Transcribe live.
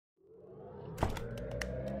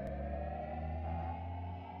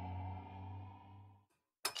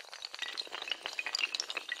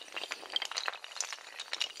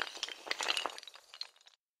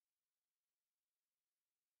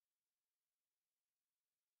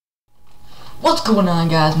What's going on,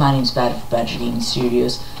 guys? My name's Badger Gaming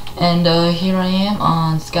Studios, and here I am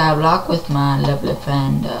on SkyBlock with my lovely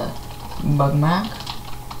friend Bugmac.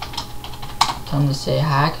 Tell him to say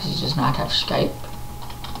hi because he does not have Skype.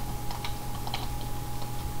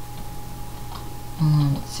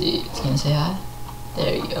 Let's see, it's gonna say hi.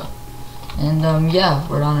 There you go. And yeah,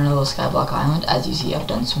 we're on a little SkyBlock island. As you see, I've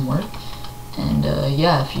done some work, and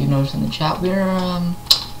yeah, if you noticed in the chat, we're on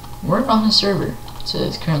a server. So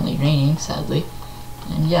it's currently raining, sadly.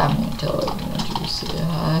 And yeah, I'm gonna tell everyone to say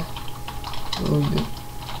hi.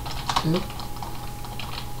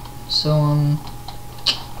 So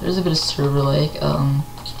there's a bit of server lag.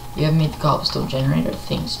 We have made the cobblestone generator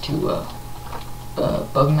thanks to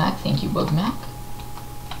Bugmac. Thank you, Bugmac.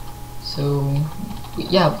 So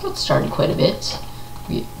yeah, we got started quite a bit.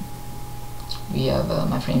 We have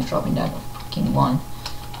my frames dropping down to fucking 1.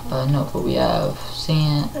 No, but we have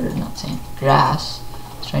sand, or not sand, grass.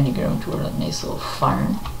 It's trying to grow into a nice little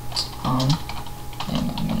farm.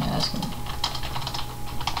 And I'm gonna ask him.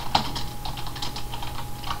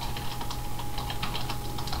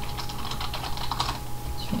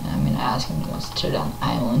 I'm gonna ask him if he wants to tear down the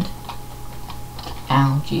island.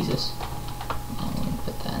 Ow, Jesus. I'm gonna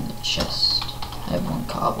put that in the chest. I have 1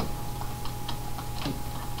 cobble.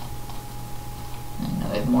 And no,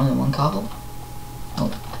 I have more than 1 cobble?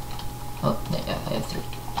 Oh. Oh, yeah, I have 3.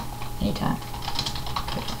 Anytime.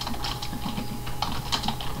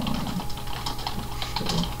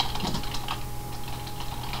 Okay.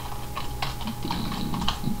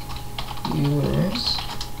 Viewers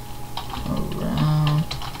around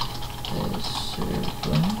the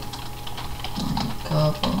server on a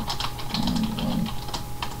couple, and when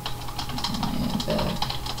I am back,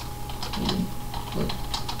 we will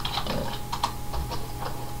start.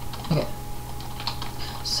 Okay.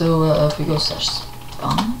 So if we go slash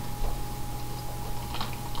spawn,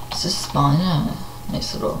 this is spawn,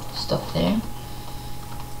 nice little stuff there.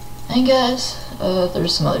 And guys,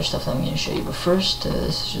 there's some other stuff that I'm going to show you, but first,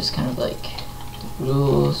 this is just kind of like the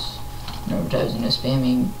rules. No advertising, no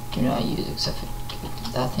spamming, do not use except for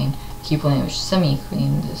that thing. Keep playing with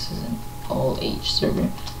semi-clean. This is an all-age server.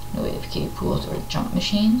 No AFK pools or jump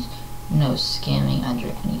machines. No scamming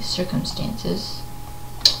under any circumstances.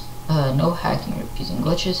 No hacking or abusing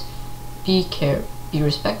glitches. Be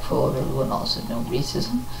respectful of everyone, also no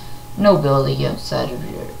racism. No building outside of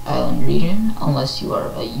your island region unless you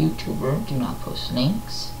are a YouTuber. Do not post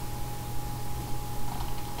links.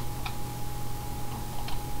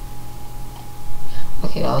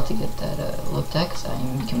 Okay, I'll have to get that looked at because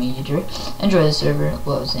I'm becoming a YouTuber. Enjoy the server.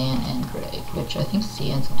 Love Zan and Greg, which I think is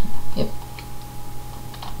Zan's on. Yep.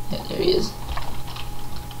 Yeah, there he is.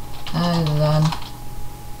 Hi, Zan.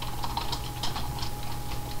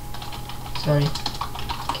 Sorry,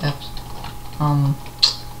 caps.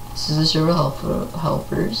 This is the server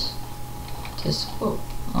helpers. This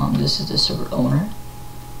is the server owner,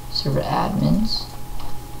 server admins,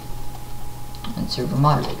 and server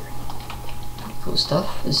moderator. Pretty cool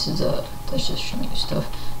stuff. This is that's just showing you stuff.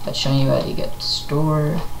 That's showing you how to get to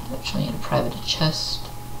store. That's showing you how to private a chest.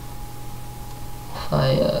 If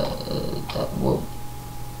I that will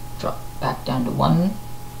drop back down to 1.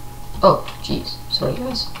 Oh, jeez. Sorry,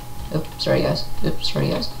 guys. Oops, sorry guys. Oops, sorry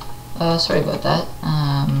guys. Sorry about that.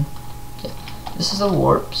 Yeah. This is the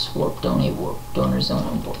warps, warp donate, warp donor zone,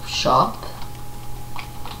 and warp shop.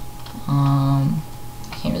 I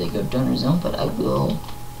can't really go donor zone, but I will.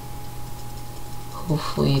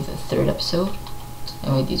 Hopefully the 3rd episode.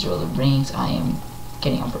 Anyway, these are all the rings. I am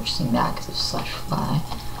getting on purchasing that because of /fly.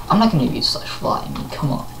 I'm not going to use /fly. I mean,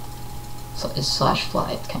 come on. So it's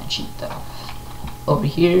 /fly. It's kind of cheap though. Over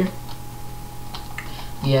here.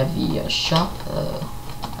 We have the shop.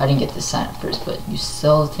 I didn't get to sign up first, but you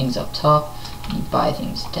sell things up top and you buy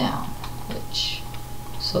things down, which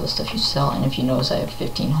the stuff you sell. And if you notice, I have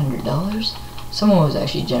 $1,500. Someone was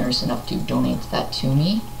actually generous enough to donate that to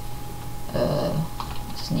me.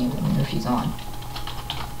 What's his name? I wonder if he's on.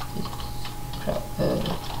 Crap. No,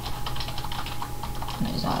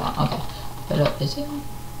 he's not on. Okay, but is he on?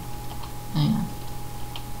 Hang on.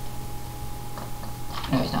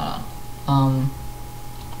 No, he's not on.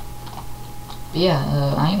 But yeah,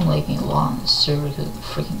 I am lagging a lot on this server because of the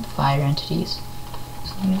freaking fire entities.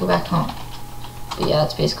 So I'm gonna go back home. But yeah,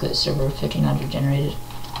 that's basically the server 1500 generated.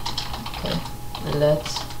 Okay,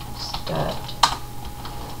 let's start.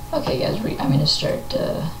 Okay, guys, I'm gonna start.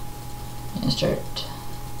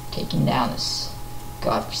 Taking down this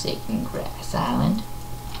godforsaken grass island.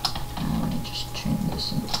 I'm gonna just turn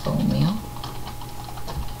this into bone meal.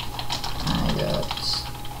 I got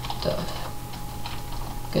stuff.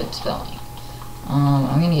 Good spelling.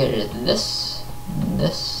 I'm gonna get rid of this, and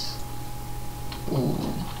this, Ooh,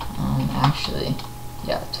 actually,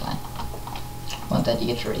 yeah, it's fine. I want that to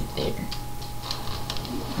get right there.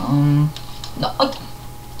 No.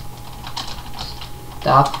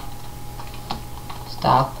 Stop.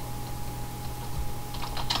 Stop.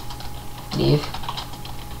 Leave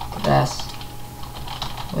grass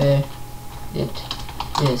where it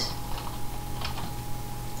is.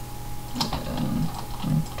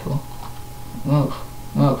 To move.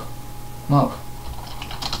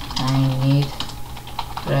 I need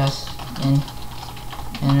grass in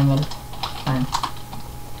animal farm.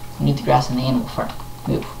 I need the grass in the animal farm.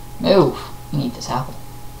 Move. You need this apple.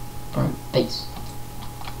 Burn base.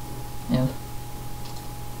 Move.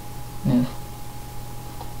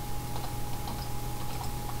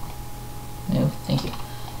 Thank you.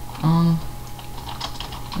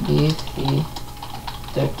 Leave the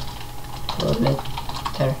dirt toilet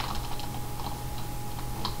there.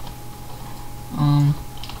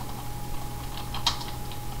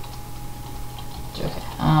 Okay.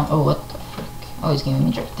 Oh, what the frick? Oh, he's giving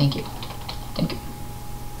me dirt. Thank you.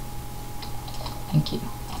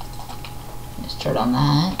 Let's start on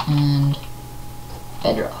that, and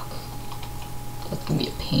bedrock. That's gonna be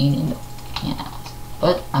a pain in the ass,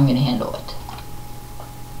 but I'm gonna handle it.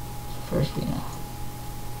 First, we're gonna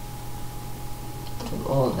do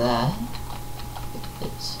all that.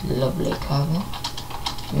 It's lovely cover.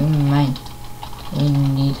 You mind? We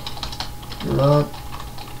need loads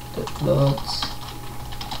of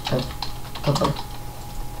cover.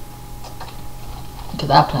 Because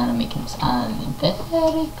I plan on making something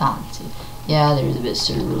very fancy. Yeah, there's a bit of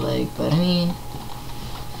server lag, but I mean,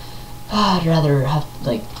 I'd rather have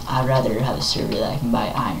a server that I can buy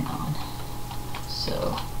iron on.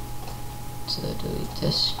 So delete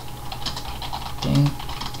this. Thank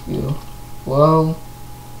you. Whoa.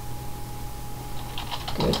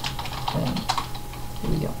 Good. And here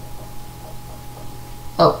we go.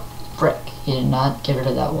 Oh, frick. He did not get rid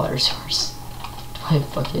of that water source. Do I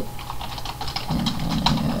have bucket?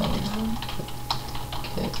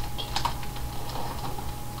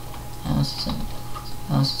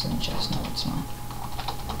 This is in chest. No, it's not.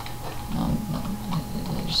 No,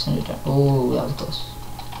 just send it down. Oh, that was close.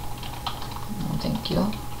 No, thank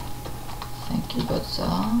you. But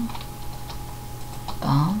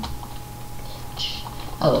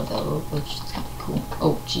I love that little glitch. It's kind of cool.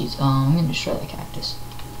 Oh, jeez. I'm gonna destroy that cactus.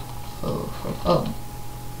 Oh, frick. Oh,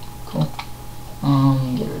 cool.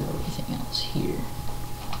 Get rid of everything else here.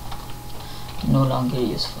 No longer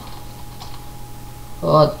useful.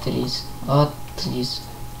 Oh, trees.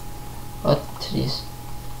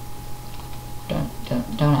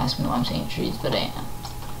 Don't ask me why I'm saying trees, but I am.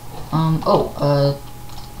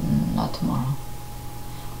 Not tomorrow.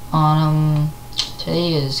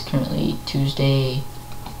 Today is currently Tuesday,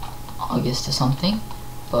 August or something,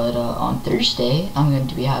 but on Thursday I'm going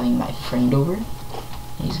to be having my friend over.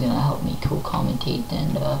 He's gonna help me co-commentate,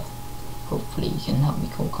 and hopefully he can help me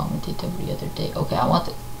co-commentate every other day. Okay, I want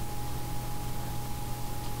it.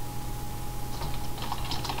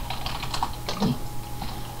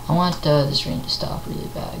 I want this rain to stop really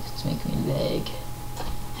bad because it's making me lag.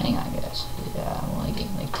 Hang on, guys. Yeah, I'm only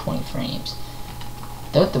getting like 20 frames.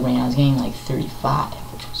 Without the rain, I was getting like 35,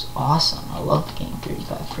 which was awesome. I loved getting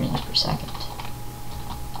 35 frames per second.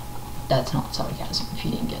 That's not sarcasm if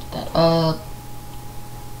you didn't get that.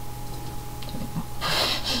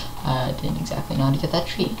 I didn't exactly know how to get that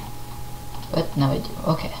tree, but now I do.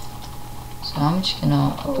 Okay, so I'm just gonna.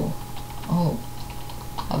 How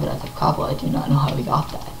about I have cobble? I do not know how we got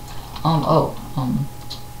that.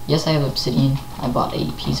 Yes, I have obsidian. I bought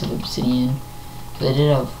a piece of obsidian. Cause I did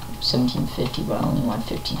have 1750, but I only want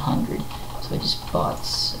 1500. So I just bought,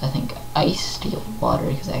 I think, ice to get water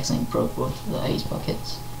because I accidentally broke both of the ice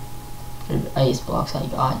buckets. Or ice blocks I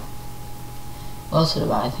got. What else did I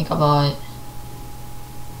buy? I think I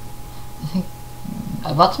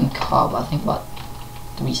bought some cobble. I think I bought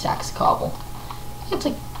 3 stacks of cobble. I think it's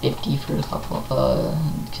like 50 for a couple.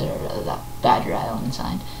 Consider that badger island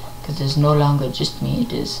sign. Because there's no longer just me,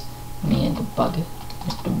 it is me and the bug.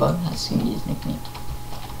 Mr. Bug, that's gonna be his nickname.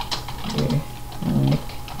 Your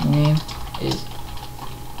nickname is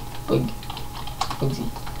Bugsy.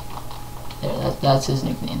 There, that's his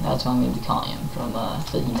nickname. That's what I'm gonna be calling him from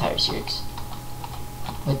for the entire series.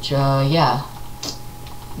 Which, yeah.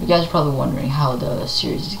 You guys are probably wondering how the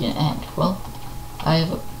series is gonna end. Well, I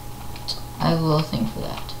have a little thing for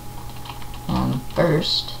that.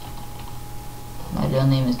 First, my real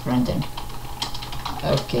name is Brendan.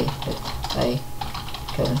 Okay, but I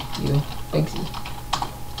call you Bugsy.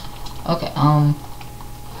 Okay,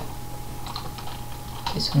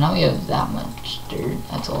 okay, so now we have that much dirt.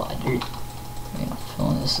 That's a lot of dirt. We're gonna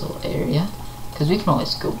fill in this little area. Because we can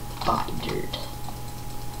always go buy dirt.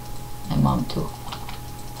 My mom too.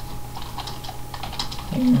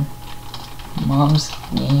 Here. Mom's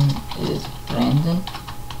name is Brandon.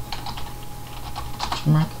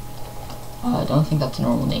 I don't think that's a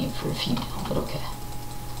normal name for a female, but okay.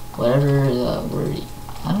 Whatever the word.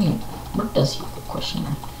 I don't even. What does he have a question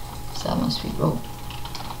mark? Because that must be. Oh.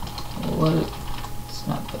 What? It's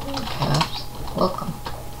not good. Caps. Welcome.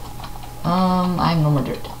 I have no more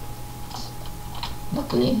dirt.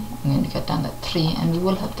 Luckily, I'm going to cut down that tree and we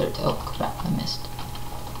will have dirt. Oh crap, I missed.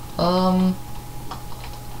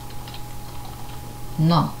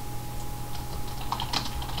 No.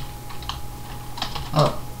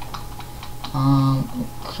 Oh.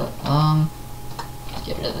 Crap. Let's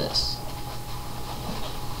get rid of this.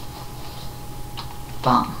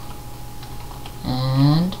 Bam.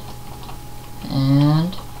 And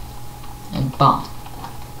bam.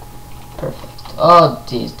 Perfect. Oh,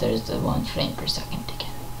 geez, there's the 1 frame per second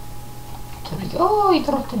again. There we go. Oh, he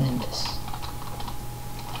dropped it in this.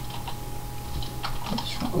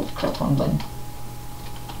 Oh, crap, wrong button.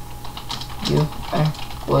 You are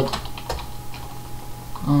wood.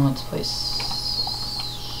 Let's place.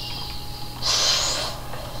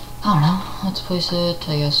 I don't know. Let's place it,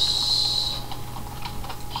 I guess,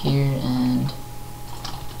 here and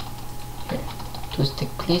here. 2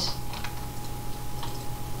 sticks, please.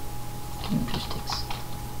 2 sticks.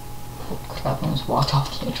 Oh crap! I almost walked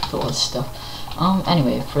off the edge with all this stuff.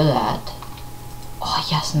 Anyway, for that. Oh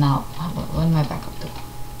yes, now what am I back up to?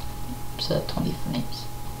 So 20 frames.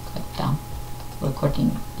 Click down.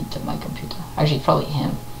 Recording into my computer. Actually, probably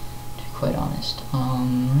him, to be quite honest. I'll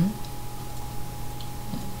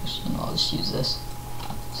just use this.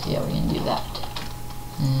 So yeah, we're gonna do that.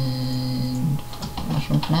 And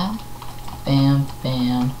mushroom for now. Bam,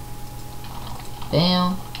 bam,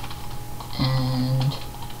 bam, and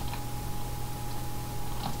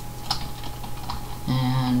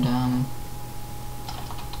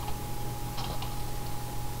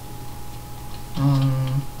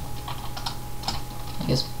I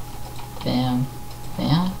guess bam,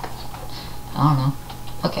 bam. I don't know.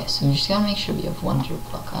 Okay, so we just gotta make sure we have 1 dirt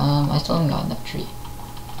block. I still haven't gotten that tree.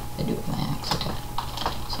 I do with my axe, okay.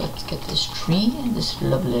 So let's get this tree, this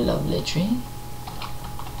lovely, lovely tree.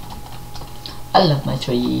 I love my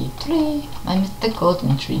tree. I miss the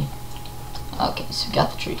golden tree. Okay, so we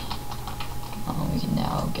got the tree. We can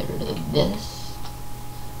now get rid of this.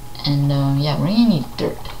 And yeah, we're gonna need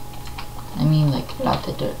dirt. I mean, like, lots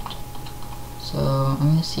of dirt. So I'm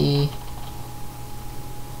gonna see.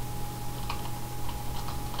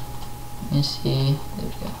 There we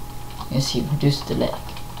go. I'm gonna see, reduce delay.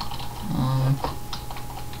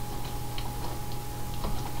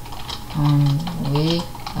 We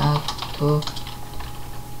have to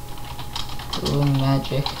do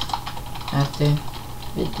magic after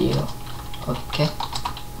video. Okay.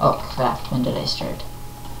 Oh crap, when did I start?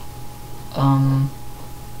 Nevermind,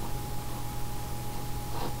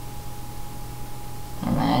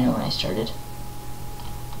 I know when I started.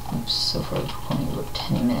 Oops, so far we're only about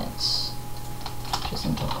 10 minutes. Just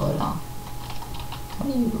into how long?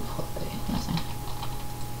 What do you play? Nothing.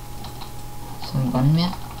 Some bun me?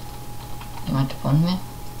 You want to bun me?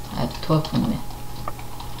 I have 12 bun me.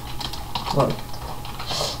 What?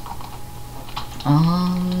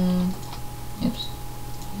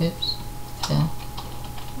 Oops. Yeah.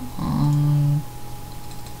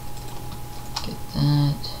 Get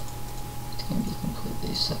that. It's gonna be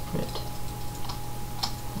completely separate. I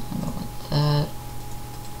don't want that.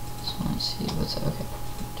 Just want to see what's okay.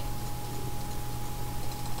 Perfect.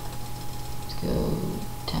 Let's go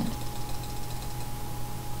 10.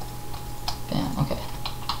 Bam. Okay.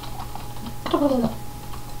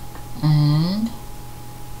 And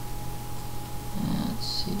let's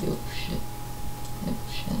see. Oh shit.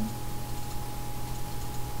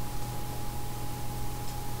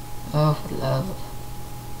 Oh, for love of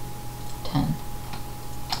 10.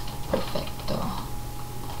 Perfecto.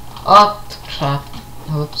 Oh crap.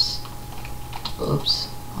 Oops.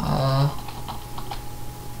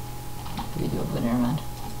 Redo over there, man.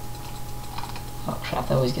 Oh crap,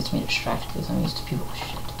 that always gets me distracted because I'm used to people.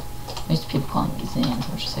 Shit. I'm used to people calling me names.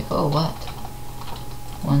 I'm just like, oh, what?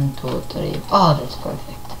 1, 2, 3. Oh, that's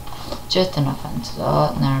perfect. Just enough answers.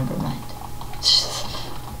 Oh, never mind.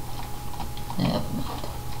 Never mind.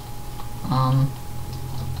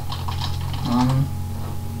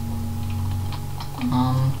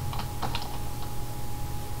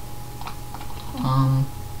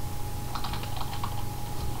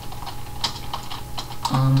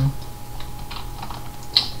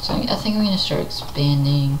 So I think I'm gonna start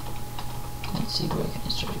expanding. Let's see where I'm gonna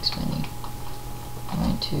start expanding. I'm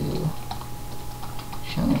going to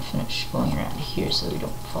finish going around here so we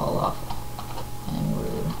don't fall off. And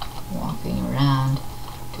we're walking around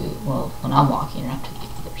to, well, when I'm walking around to the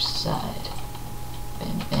other side.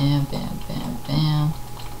 Bam, bam, bam, bam, bam,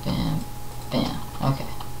 bam, bam. Okay,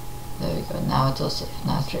 there we go. Now it's all safe.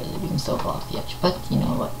 Now it's ready. We can still fall off the edge, but you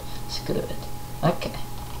know what? Screw it. Okay.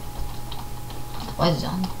 Why is it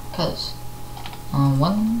done? Cause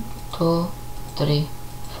 1, 2, 3,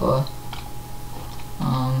 4,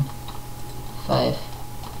 5.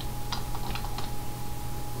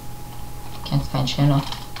 Can't find channel.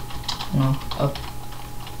 No, up.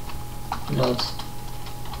 Loads.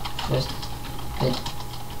 First vid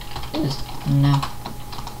is now.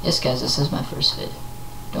 Yes, guys, this is my first vid.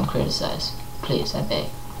 Don't criticize, please. I beg.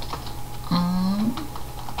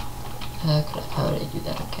 How would I do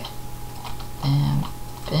that? Okay. Bam,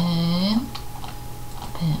 bam,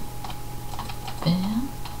 bam, bam.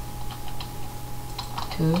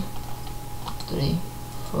 2, 3,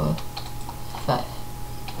 4, 5.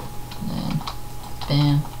 And then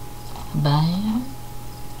bam, bam,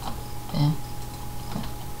 bam.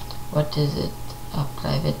 What is it? A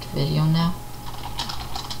private video now?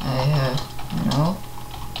 I have no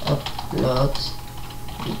uploads.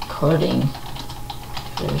 Recording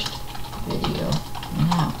first video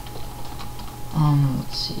now.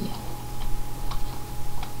 Let's see.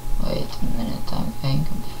 Wait a minute.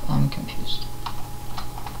 I'm confused.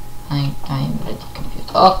 I'm already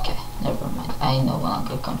confused. Okay, never mind. I no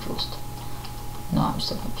longer confused. No, I'm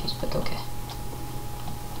still confused, but okay.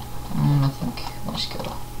 I think let's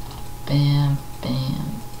go. Bam,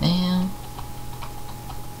 bam, bam.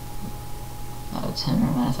 Oh, it's him.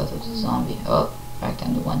 Never mind. I thought it was a zombie. Oh, back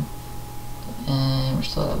down to 1. And we're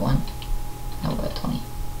still at 1. No, we're at 20.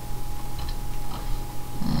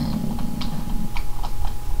 And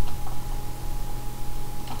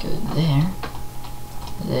go there,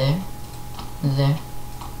 there, there,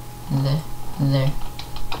 there, there.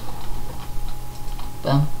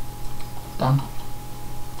 Bum, bum,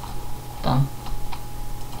 bum,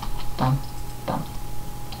 bum, bum.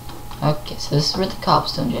 Okay, so this is where the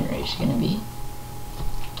cobblestone generator is going to be.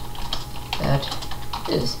 That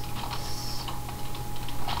is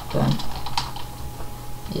done.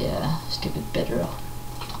 Yeah, stupid bedrock.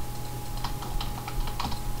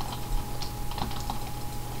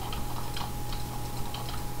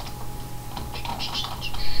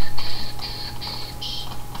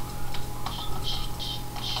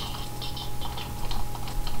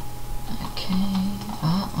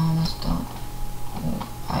 Almost done.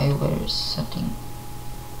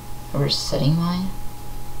 We're setting mine.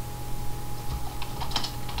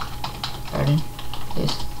 Pardon,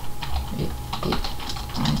 please. Repeat.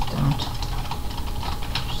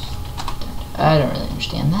 I don't really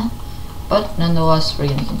understand that, but nonetheless, we're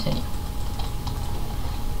gonna continue.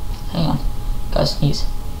 Hang on, gotta sneeze.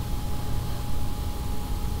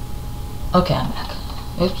 Okay, I'm back.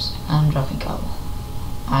 Oops, I'm dropping cobble.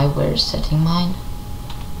 I were setting mine.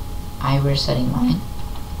 Where I set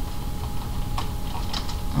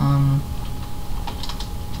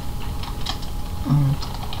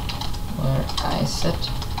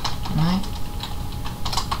mine.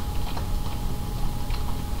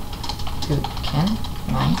 You can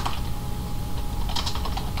mine.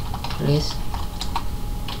 Please.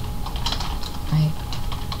 I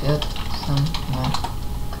built some more.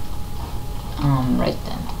 Right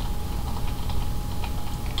then.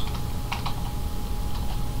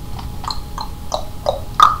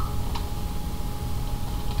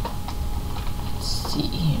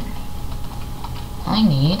 I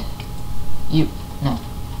need you. No.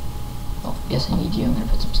 Oh, yes, I need you. I'm gonna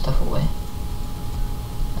put some stuff away.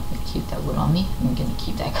 I'm gonna keep that wood on me. I'm gonna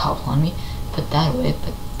keep that cobble on me. Put that away.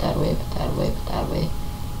 Put that away. Put that away. Put that away.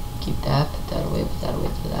 Keep that. Put that away. Put that away.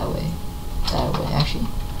 Put that away. Put that away. Actually,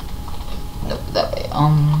 no, put that way.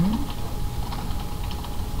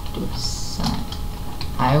 Do some.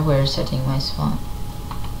 I were setting my spawn.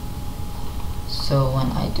 So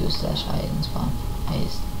when I do slash I and spawn, I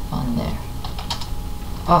spawn there.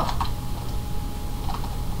 Oh,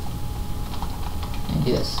 and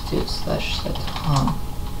do this, do slash set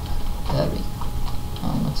there we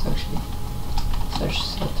let's actually slash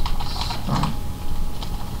set spawn.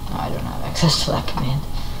 No, I don't have access to that command.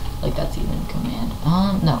 Like that's even a command.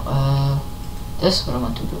 No, this is what I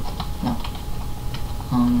want to do. No.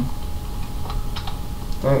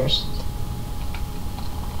 First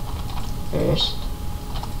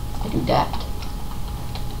I do that.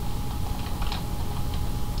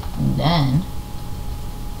 And then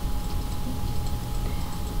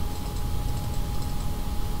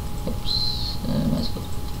oops, might as well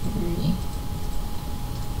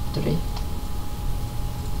 3.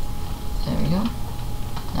 There we go.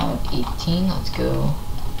 Now 18. Let's go.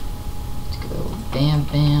 Let's go. Bam,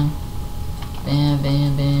 bam. Bam,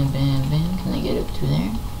 bam, bam, bam, bam. Can I get up to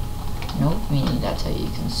there? Nope, meaning that's how you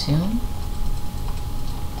consume.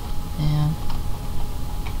 Bam.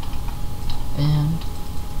 Bam.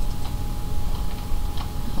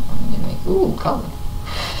 I'm gonna make, ooh, cobble.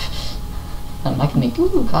 I'm not gonna make,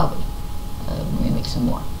 ooh, cobble. I'm gonna make some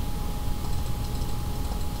more.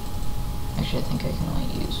 Actually, I think I can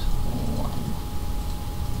only use one.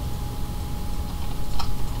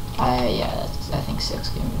 Yeah, I think 6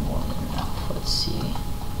 gave me more than enough. Let's see.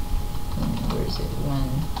 Where is it?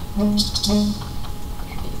 1, 2,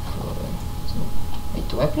 3, 4. So, wait,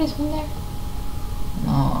 do I place one there?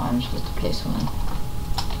 No, I'm supposed to place one.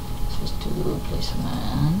 Supposed to place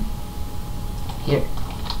one here.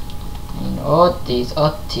 And Otis,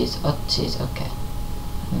 okay.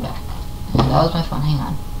 I'm back. And that was my phone, hang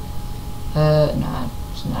on. No,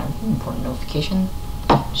 it's not an important notification.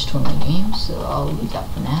 Just to my game, so I'll leave that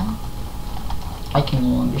for now. I can no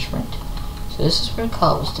longer sprint. So this is where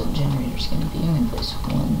cobblestone generator is going to be. I'm going to place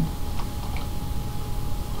 1,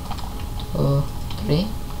 2, 3.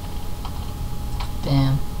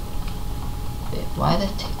 Bam. Wait, why did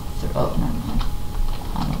that take 3? Oh, never mind.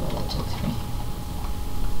 I don't know why that took 3.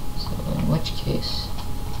 So in which case,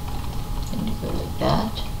 I need to go like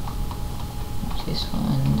that. In case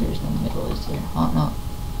 1, there's no middle, is there? Oh no.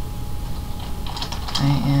 I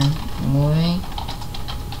am moving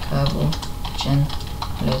cobble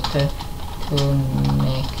generator to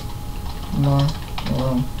make more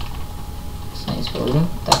room. It's not useful room,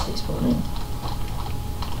 that's useful room.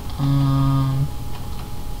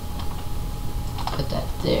 Put that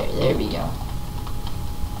there we go.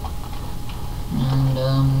 And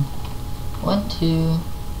 1, 2,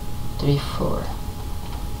 3, 4.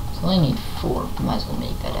 So I only need 4, might as well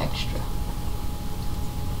make that extra.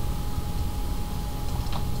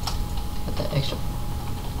 Put that extra.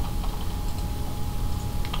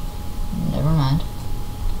 Never mind.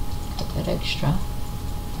 Got that extra.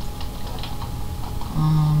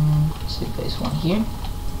 So we place 1 here,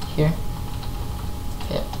 here,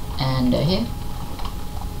 here, and here.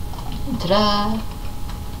 Ta-da!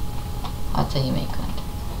 That's how you make one.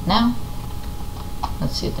 Now,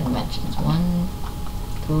 let's see the dimensions. 1,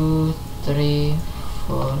 2, 3,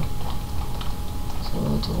 4.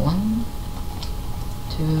 So it's 1,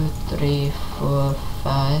 2, 3, 4,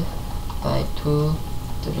 5 by 2,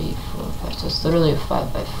 3, 4, 5. So it's literally a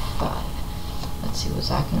 5 by 5. Let's see, what's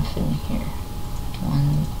that gonna fit in here?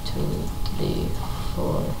 1, 2, 3,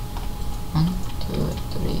 4. 1, 2,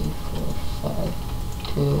 3, 4, 5.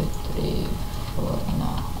 2, 3, 4.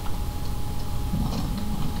 No.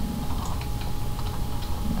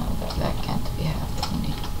 No, that can't be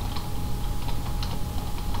happening.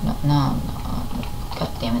 No.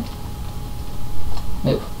 God damn it.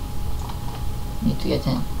 Move. Need to get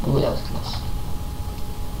in. Ooh, that was close.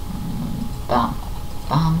 Bam.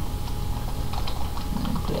 Bam.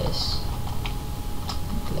 And place.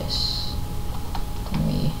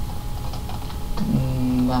 Me.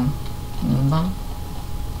 Bam. Bam.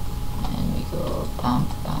 And we go bam,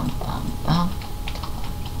 bam, bam, bam.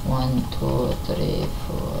 1, 2, 3,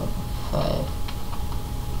 4, 5.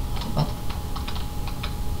 What?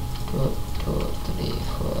 2, 3,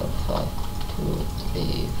 4, 5. 2,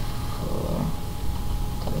 3, 4.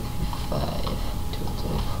 5. 2,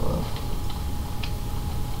 3, 4.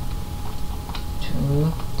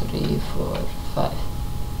 2, 3, 4, 5.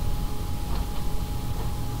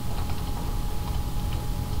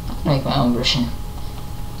 I'm gonna make my own version.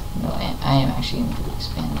 No, I am actually going to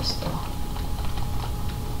expand this though.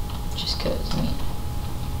 Just cause, I mean,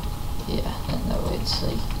 yeah, then that way it's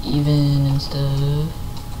like even and stuff.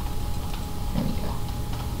 There we go.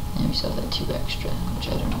 And we still have that 2 extra, which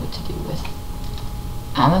I don't know what to do with.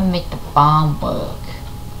 I'm gonna make the bomb work.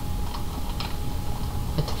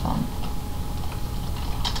 What the fun?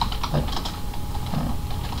 What? I don't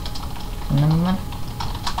know. Remember?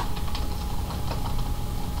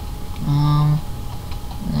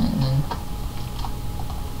 And then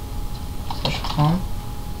slash home.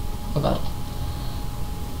 Oh god.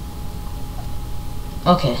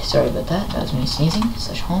 Okay, sorry about that. That was me sneezing.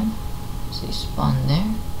 Slash home. So you spawn there.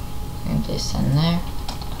 You're gonna place 10 there.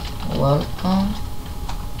 Welcome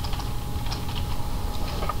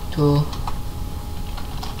to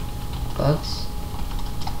Bugs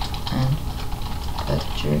and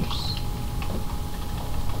Badgers.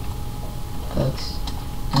 Bugs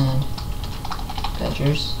and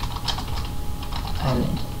Badgers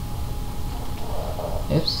Island.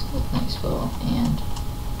 Oops, nice well, and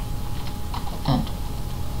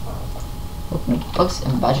open up Bugs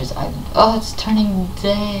and Badgers Island. Oh, it's turning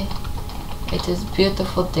day. It is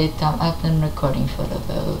beautiful daytime. I've been recording for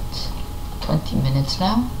about 20 minutes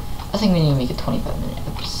now. I think we need to make a 25-minute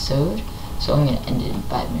episode, so I'm gonna end it in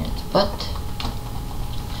 5 minutes. But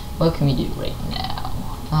what can we do right now?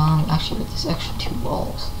 Actually, with this extra 2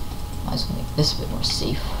 walls, might as well make this a bit more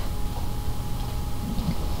safe.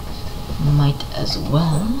 Might as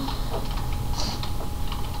well.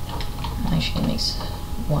 I'm actually gonna make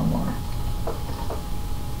one more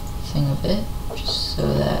thing of it, just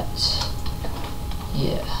so that,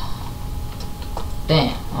 yeah.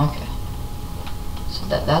 Bam. Okay. So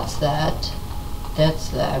that's that. That's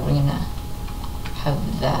that. We're gonna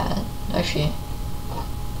have that. Actually.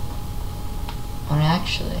 Or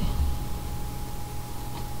actually.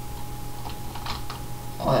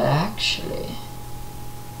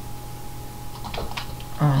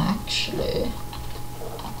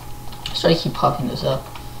 Sorry, I keep popping this up.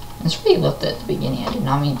 And it's really looked at the beginning. I did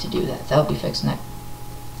not mean to do that. That'll be fixed next.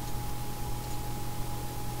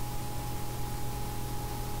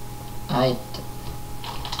 I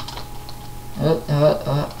don't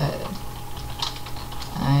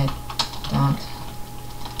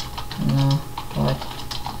know what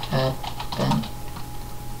happened.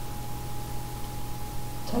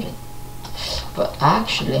 Sorry. But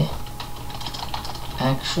actually,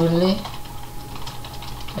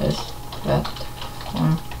 this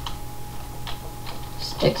platform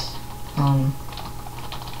sticks.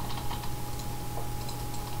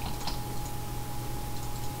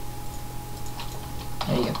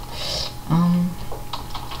 There you go.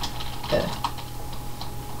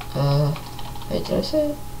 Wait, did I say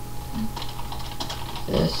it?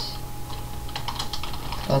 This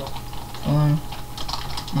platform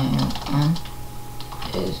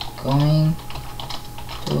is going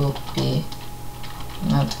to be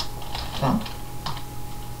not found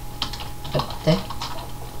up there.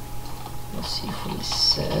 Let's see if we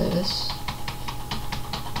set this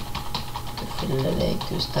for the leg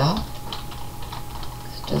to stop.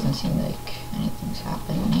 It doesn't seem like anything's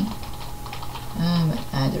happening. But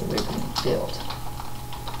either we're going to build.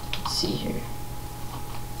 Let's see here.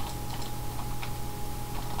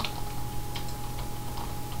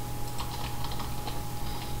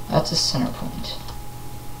 That's a center point.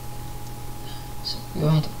 So we're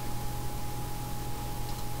going to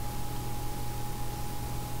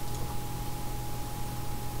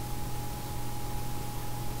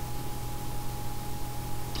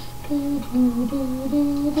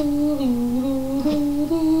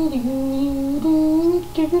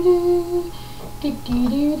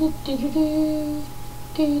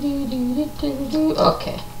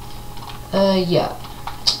okay. Yeah.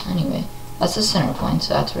 Anyway, that's the center point,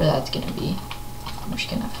 so that's where that's gonna be. I'm just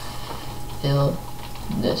gonna fill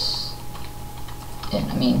this in.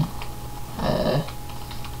 I mean, I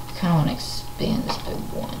kinda wanna expand this by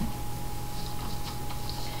 1.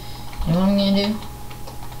 You know what I'm gonna do?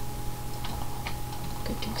 I'm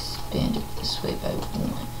going to expand it this way by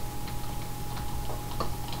 1.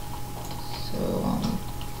 So,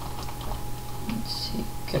 let's see,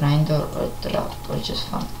 grinder or drop, which is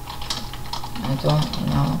fun. I don't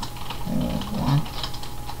know. I want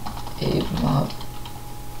a mob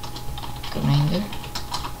grinder.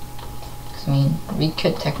 Because, I mean, we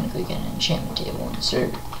could technically get an enchantment table on the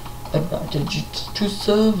server. Advantage to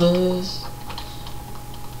servers.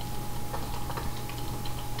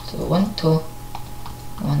 So 1, 2,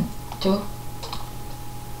 1, 2,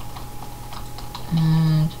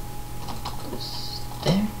 and goes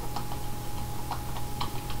there.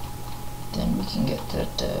 Then we can get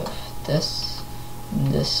rid of this,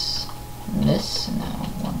 this, and this. And now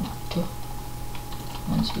 1, 2.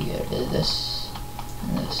 Once we get rid of this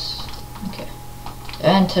and this, okay.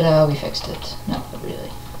 And ta-da, we fixed it. No, not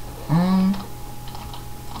really.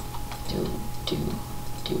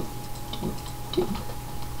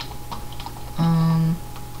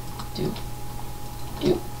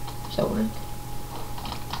 Does that work?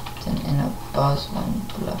 Then in a pause 1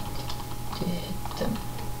 block to hit them,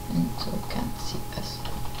 and so it can't see us.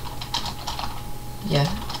 Yeah,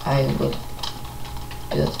 I will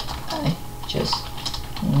build. I just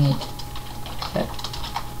need that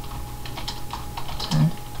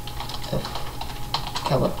ton of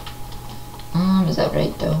cobble. Is that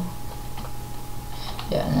right though?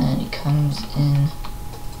 Yeah, and then it comes in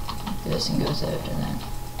like this and goes out, and then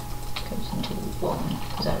goes into 1.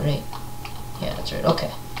 Is that right? Yeah, that's right.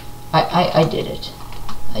 Okay. I did it.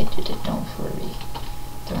 I did it. Don't worry.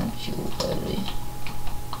 Don't you worry.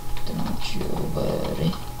 Don't you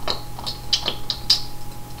worry.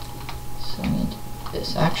 So I need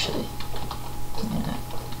this. Actually, I'm gonna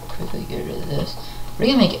quickly get rid of this. We're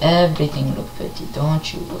gonna make everything look pretty.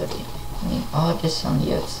 Don't you worry. I need all this on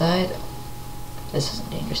the outside. This isn't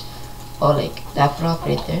dangerous. Oh, like that block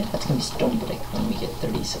right there, that's gonna be stone brick when we get the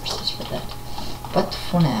resources for that. But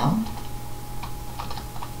for now,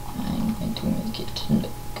 I'm going to make it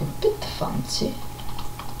look a bit fancy.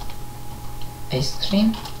 Ice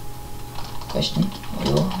cream? Question.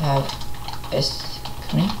 We will have ice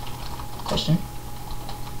cream? Question.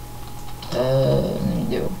 Let me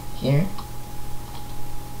do here.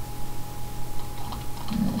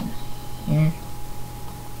 Here.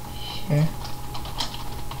 Here.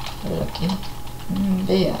 Okay.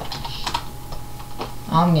 Yeah.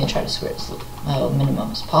 I'm gonna try to swear as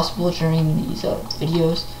minimum as possible during these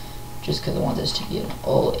videos, just because I want this to be an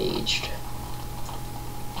all-aged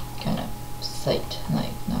kind of site,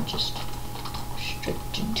 like not just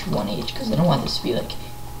restricted to one age, because I don't want this to be like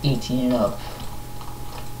 18 and up,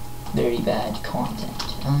 very bad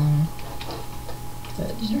content.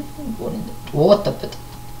 But is there what in the what the?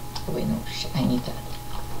 Oh wait, no, shit, I need that.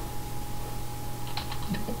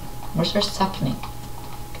 Where's our sapling?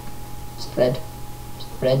 Spread.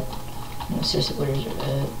 Spread. No, seriously, what is it?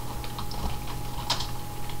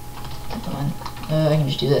 Come on. I can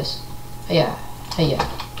just do this. Hiya. Hiya.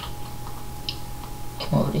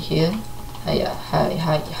 Come over to here. Hiya. Hi.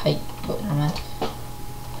 Hi. Hi. Oh, never mind.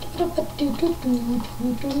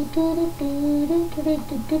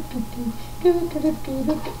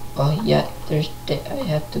 Oh, yeah. Thursday. I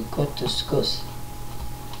have to go to school.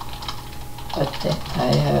 But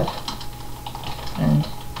I have friend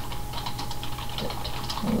that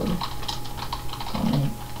will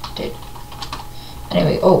commentate.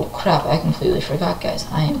 Anyway, oh crap, I completely forgot, guys.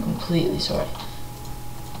 I am completely sorry.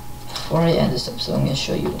 Before I end this episode, I'm going to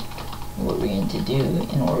show you what we're going to do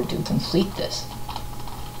in order to complete this.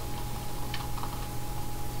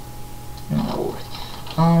 No, that will work.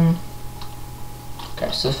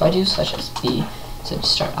 Okay, so if I do such as B, so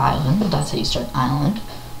start island, that's how you start island,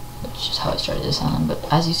 which is how I started this island. But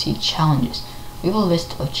as you see, challenges. We have a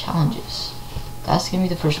list of challenges. That's gonna be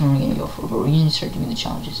the first one we're gonna go for, but we're gonna start doing the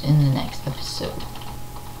challenges in the next episode.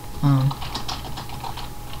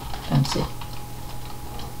 Fancy.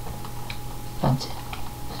 Fancy.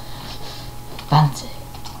 Fancy.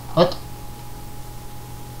 What?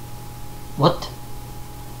 What?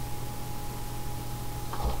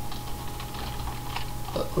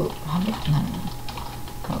 How many?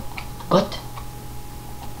 No. What?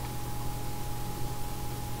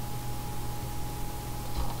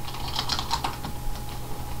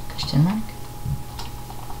 Question mark?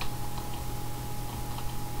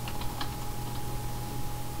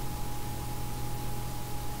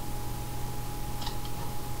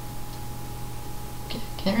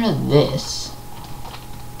 Get rid of this.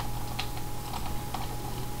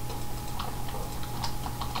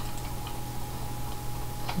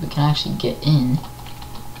 We can actually get in.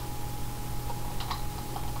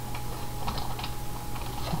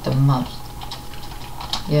 Fuck the mouse.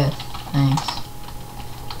 Yes, thanks.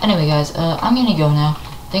 Anyway, guys, I'm gonna go now.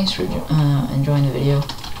 Thanks for enjoying the video.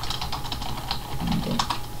 Okay.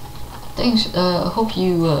 Thanks. Hope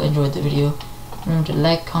you enjoyed the video. Remember to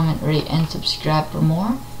like, comment, rate, and subscribe for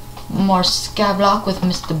more. More SkyBlock with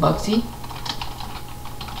Mr. Bugsy.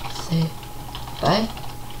 Say bye.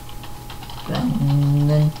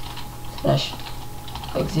 Brandon slash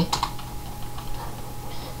Bugsy.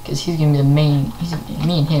 Because he's gonna be the main.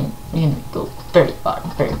 Me and him. We're gonna go very far,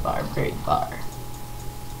 very far, very far.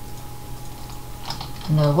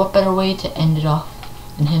 And what better way to end it off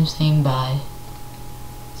than him saying bye?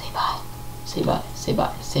 Say bye. Say bye. Say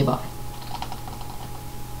bye. Say bye.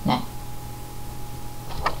 Nah.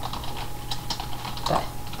 Bye.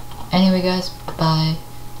 Anyway, guys, bye.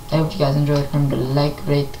 I hope you guys enjoyed. Remember to like,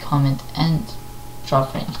 rate, comment, and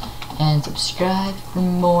drop friends. And subscribe for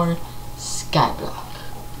more SkyBlock.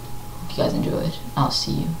 Hope you guys enjoyed. I'll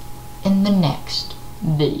see you in the next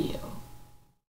video.